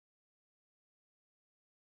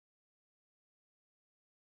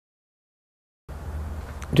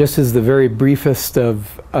just as the very briefest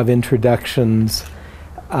of introductions,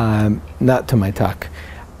 not to my talk,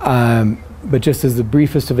 but just as the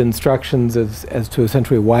briefest of instructions as to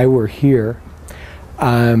essentially why we're here,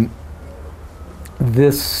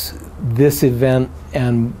 this event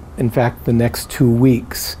and in fact the next 2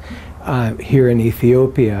 weeks here in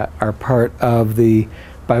Ethiopia are part of the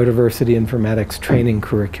Biodiversity Informatics training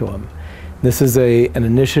curriculum. This is an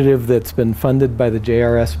initiative that's been funded by the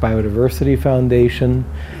JRS Biodiversity Foundation,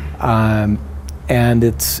 and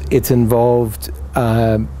it's involved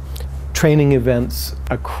training events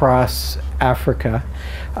across Africa,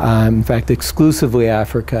 in fact exclusively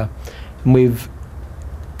Africa. And we've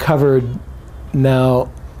covered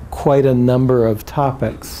now quite a number of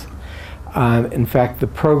topics. In fact, the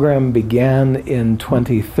program began in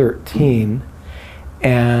 2013,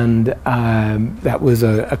 and that was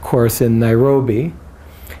a course in Nairobi.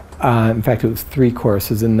 In fact, it was 3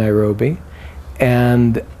 courses in Nairobi.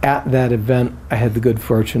 And at that event, I had the good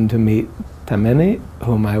fortune to meet Tameni,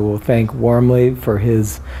 whom I will thank warmly for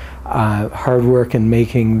his hard work in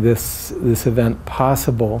making this event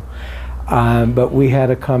possible. But we had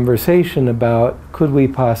a conversation about, could we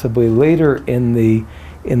possibly later in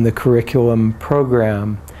the curriculum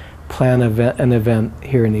program plan an event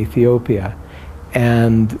here in Ethiopia.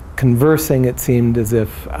 And conversing, it seemed as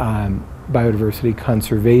if biodiversity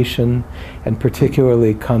conservation, and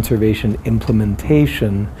particularly conservation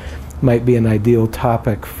implementation, might be an ideal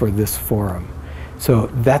topic for this forum. So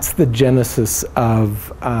that's the genesis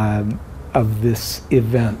of this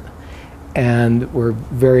event. And we're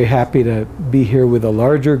very happy to be here with a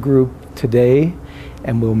larger group today,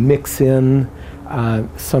 and we'll mix in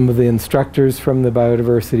some of the instructors from the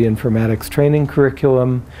Biodiversity Informatics training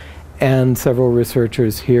curriculum and several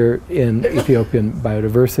researchers here in Ethiopian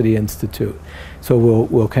Biodiversity Institute. So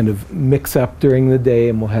we'll kind of mix up during the day,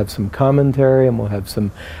 and we'll have some commentary, and we'll have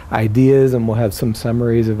some ideas, and we'll have some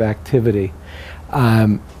summaries of activity.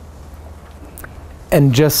 And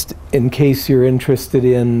just in case you're interested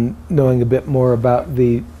in knowing a bit more about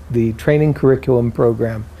the training curriculum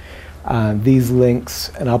program, these links,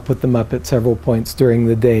 and I'll put them up at several points during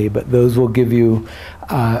the day, but those will give you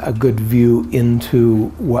a good view into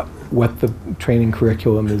what the training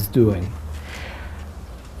curriculum is doing.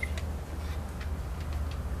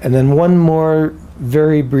 And then one more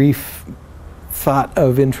very brief thought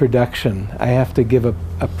of introduction. I have to give a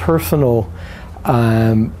personal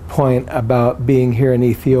point about being here in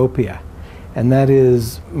Ethiopia, and that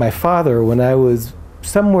is my father, when I was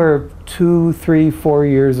somewhere 2, 3, 4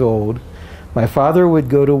 years old, my father would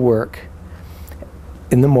go to work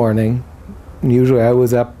in the morning, and usually I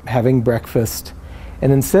was up having breakfast,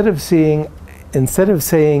 and instead of saying,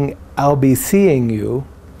 "I'll be seeing you,"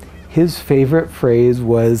 his favorite phrase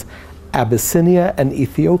was Abyssinia and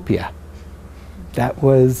Ethiopia. That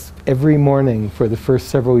was every morning for the first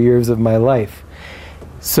several years of my life.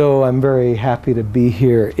 So I'm very happy to be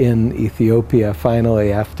here in Ethiopia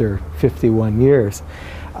finally after 51 years.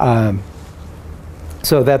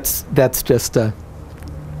 So that's just a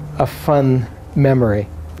fun memory.